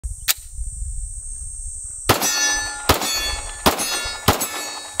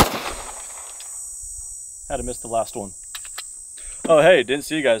Had to miss the last one. Oh, hey, didn't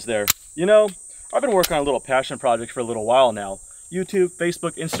see you guys there. You know, I've been working on a little passion project for a little while now. YouTube,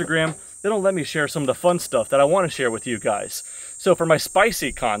 Facebook, Instagram, they don't let me share some of the fun stuff that I want to share with you guys. So for my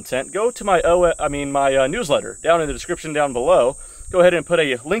spicy content, go to my newsletter down in the description down below. Go ahead and put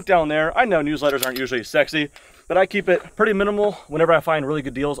a link down there. I know newsletters aren't usually sexy, but I keep it pretty minimal whenever I find really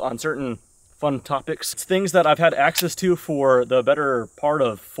good deals on certain fun topics. It's things that I've had access to for the better part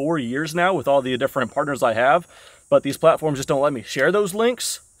of 4 years now with all the different partners I have, but these platforms just don't let me share those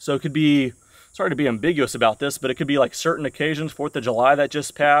links. So it could be, sorry to be ambiguous about this, but it could be like certain occasions, 4th of July that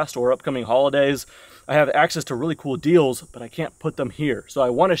just passed or upcoming holidays. I have access to really cool deals, but I can't put them here. So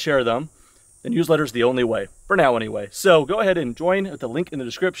I want to share them. The newsletter's the only way, for now anyway. So go ahead and join at the link in the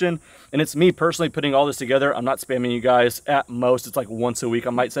description. And it's me personally putting all this together. I'm not spamming you guys. At most, it's like once a week.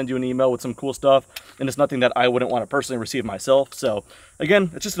 I might send you an email with some cool stuff. And it's nothing that I wouldn't want to personally receive myself. So again,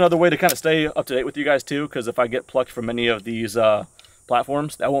 it's just another way to kind of stay up to date with you guys too. Because if I get plucked from any of these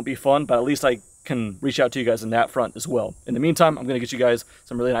platforms, that won't be fun. But at least I can reach out to you guys in that front as well. In the meantime, I'm going to get you guys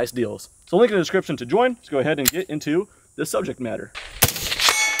some really nice deals. So link in the description to join. Let's go ahead and get into this subject matter.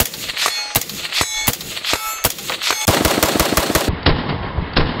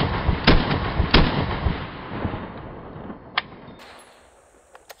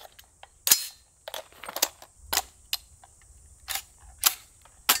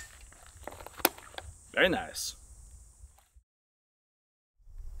 Very nice.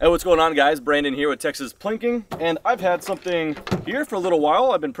 Hey, what's going on, guys? Brandon here with Texas Plinking, and I've had something here for a little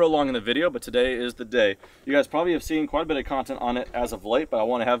while. I've been prolonging the video, but today is the day. You guys probably have seen quite a bit of content on it as of late, but I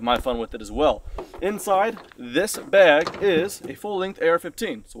want to have my fun with it as well. Inside this bag is a full-length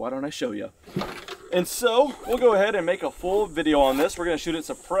AR15, so why don't I show you? And so we'll go ahead and make a full video on this. We're going to shoot it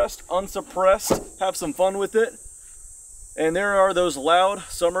suppressed, unsuppressed, have some fun with it. And there are those loud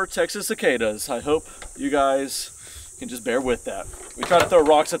summer Texas cicadas. I hope you guys can just bear with that. We try to throw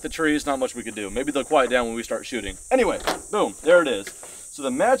rocks at the trees, not much we could do. Maybe they'll quiet down when we start shooting. Anyway, boom, there it is. So the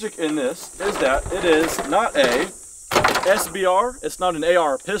magic in this is that it is not a SBR, it's not an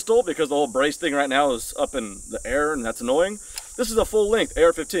AR pistol because the whole brace thing right now is up in the air and that's annoying. This is a full-length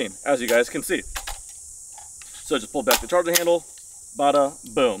AR15, as you guys can see. So just pull back the charging handle, bada,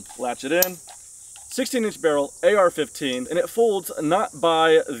 boom, latch it in. 16-inch barrel, AR-15, and it folds not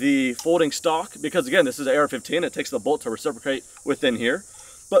by the folding stock, because again, this is AR-15, it takes the bolt to reciprocate within here.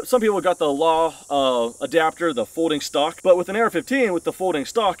 But some people got the law adapter, the folding stock, but with an AR-15, with the folding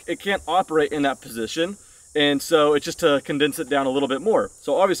stock, it can't operate in that position, and so it's just to condense it down a little bit more.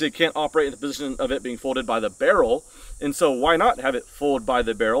 So obviously it can't operate in the position of it being folded by the barrel, and so why not have it fold by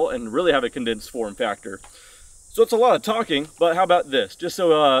the barrel and really have a condensed form factor? So it's a lot of talking, but how about this? Just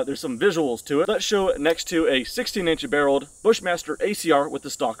so there's some visuals to it. Let's show it next to a 16-inch barreled Bushmaster ACR with the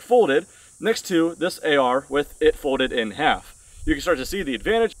stock folded, next to this AR with it folded in half. You can start to see the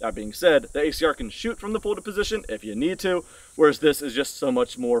advantage. That being said, the ACR can shoot from the folded position if you need to, whereas this is just so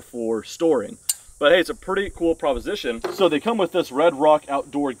much more for storing. But hey, it's a pretty cool proposition. So they come with this Red Rock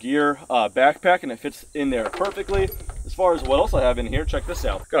outdoor gear backpack, and it fits in there perfectly. As far as what else I have in here, check this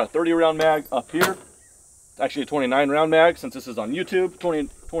out. Got a 30-round mag up here. Actually a 29 round mag since this is on YouTube.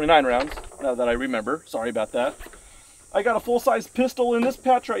 29 rounds, now that I remember. Sorry about that. I got a full-size pistol in this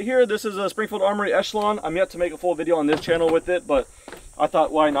patch right here. This is a Springfield Armory Echelon. I'm yet to make a full video on this channel with it, but I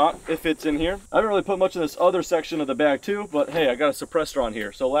thought why not if it's in here. I haven't really put much in this other section of the bag too, but hey, I got a suppressor on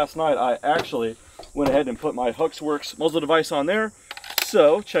here. So last night I actually went ahead and put my Huxworks muzzle device on there.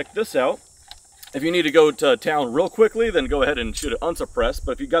 So check this out. If you need to go to town real quickly, then go ahead and shoot it unsuppressed.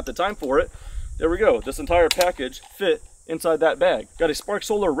 But if you got the time for it, there we go. This entire package fit inside that bag. Got a Spark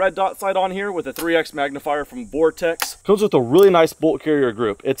Solar red dot sight on here with a 3x magnifier from Vortex. Comes with a really nice bolt carrier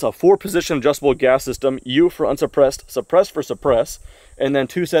group. It's a 4-position adjustable gas system. U for unsuppressed, suppress for suppress, and then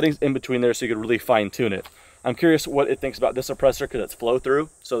 2 settings in between there so you could really fine tune it. I'm curious what it thinks about this suppressor because it's flow through,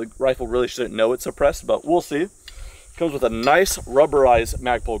 so the rifle really shouldn't know it's suppressed, but we'll see. Comes with a nice rubberized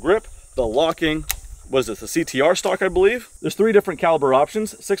Magpul grip. The locking, what is this, a CTR stock, I believe? There's 3 different caliber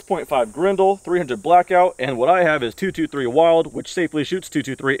options, 6.5 Grendel, 300 Blackout, and what I have is 223 Wild, which safely shoots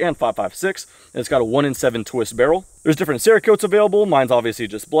 223 and 5.56, and it's got a 1-in-7 twist barrel. There's different Cerakotes available. Mine's obviously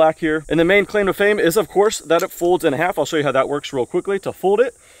just black here. And the main claim to fame is, of course, that it folds in half. I'll show you how that works real quickly. To fold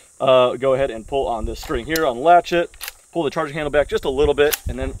it, go ahead and pull on this string here, unlatch it, pull the charging handle back just a little bit,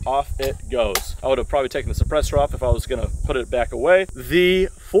 and then off it goes. I would have probably taken the suppressor off if I was gonna put it back away. The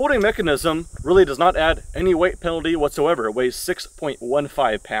folding mechanism really does not add any weight penalty whatsoever. It weighs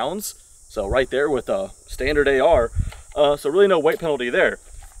 6.15 pounds. So right there with a standard AR. So really no weight penalty there.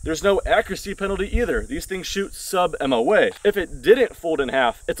 There's no accuracy penalty either. These things shoot sub MOA. If it didn't fold in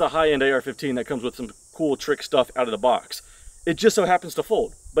half, it's a high-end AR-15 that comes with some cool trick stuff out of the box. It just so happens to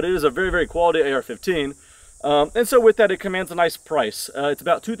fold, but it is a very, very quality AR-15. And so with that, it commands a nice price. It's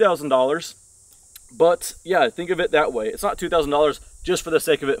about $2,000, but yeah, think of it that way. It's not $2,000 just for the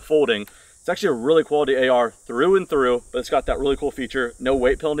sake of it folding. It's actually a really quality AR through and through, but it's got that really cool feature. No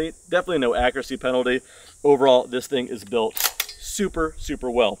weight penalty, definitely no accuracy penalty. Overall, this thing is built super, super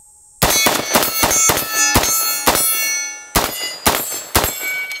well.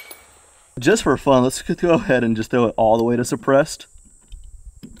 Just for fun, let's go ahead and just throw it all the way to suppressed.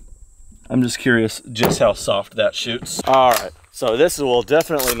 I'm just curious just how soft that shoots. All right, so this will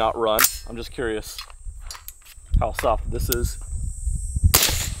definitely not run. I'm just curious how soft this is.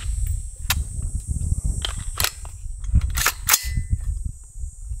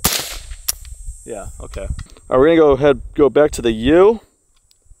 Yeah, okay. All right, we're gonna go back to the U,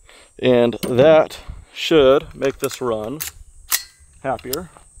 and that should make this run happier.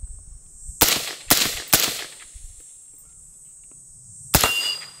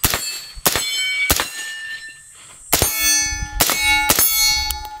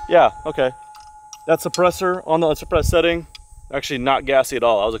 Yeah, okay. That suppressor on the unsuppressed setting, actually not gassy at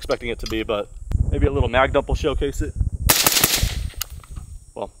all. I was expecting it to be, but maybe a little mag dump will showcase it.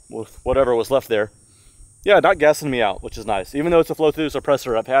 Well, with whatever was left there. Yeah, not gassing me out, which is nice. Even though it's a flow-through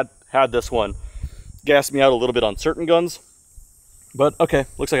suppressor, I've had this one gas me out a little bit on certain guns. But okay,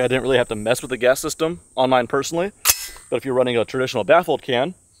 looks like I didn't really have to mess with the gas system on mine personally. But if you're running a traditional baffled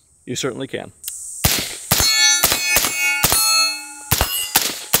can, you certainly can.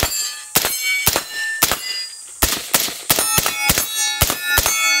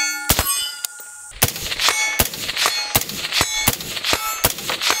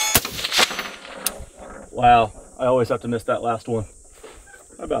 Wow, I always have to miss that last one.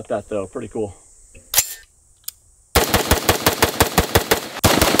 How about that though? Pretty cool.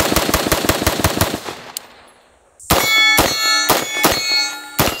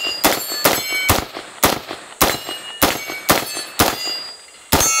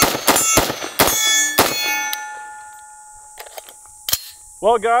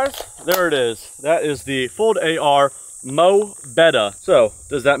 Well guys, there it is. That is the Fold AR Mo Better. So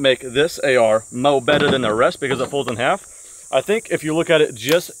does that make this AR Mo better than the rest because it folds in half? I think if you look at it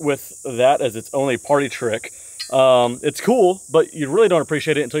just with that as its only party trick, it's cool, but you really don't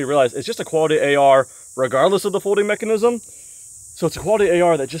appreciate it until you realize it's just a quality AR regardless of the folding mechanism. So it's a quality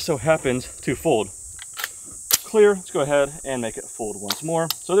AR that just so happens to fold. Clear, let's go ahead and make it fold once more.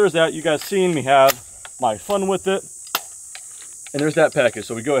 So there's that. You guys seen me have my fun with it. And there's that package.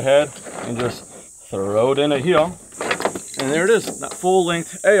 So we go ahead and just throw it in here. And there it is, that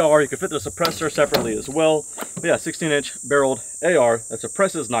full-length AR. You can fit the suppressor separately as well. But yeah, 16-inch barreled AR that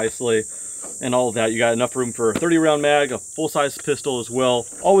suppresses nicely and all of that. You got enough room for a 30-round mag, a full-size pistol as well,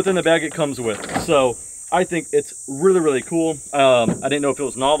 all within the bag it comes with. So I think it's really, really cool. I didn't know if it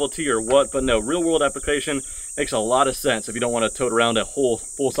was novelty or what, but no, real-world application makes a lot of sense if you don't want to tote around a whole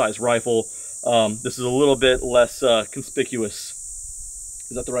full-size rifle. This is a little bit less conspicuous.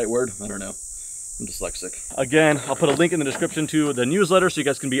 Is that the right word? I don't know. I'm dyslexic. Again, I'll put a link in the description to the newsletter so you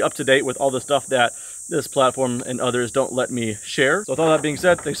guys can be up to date with all the stuff that this platform and others don't let me share. So with all that being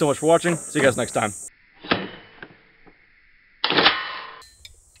said, thanks so much for watching. See you guys next time.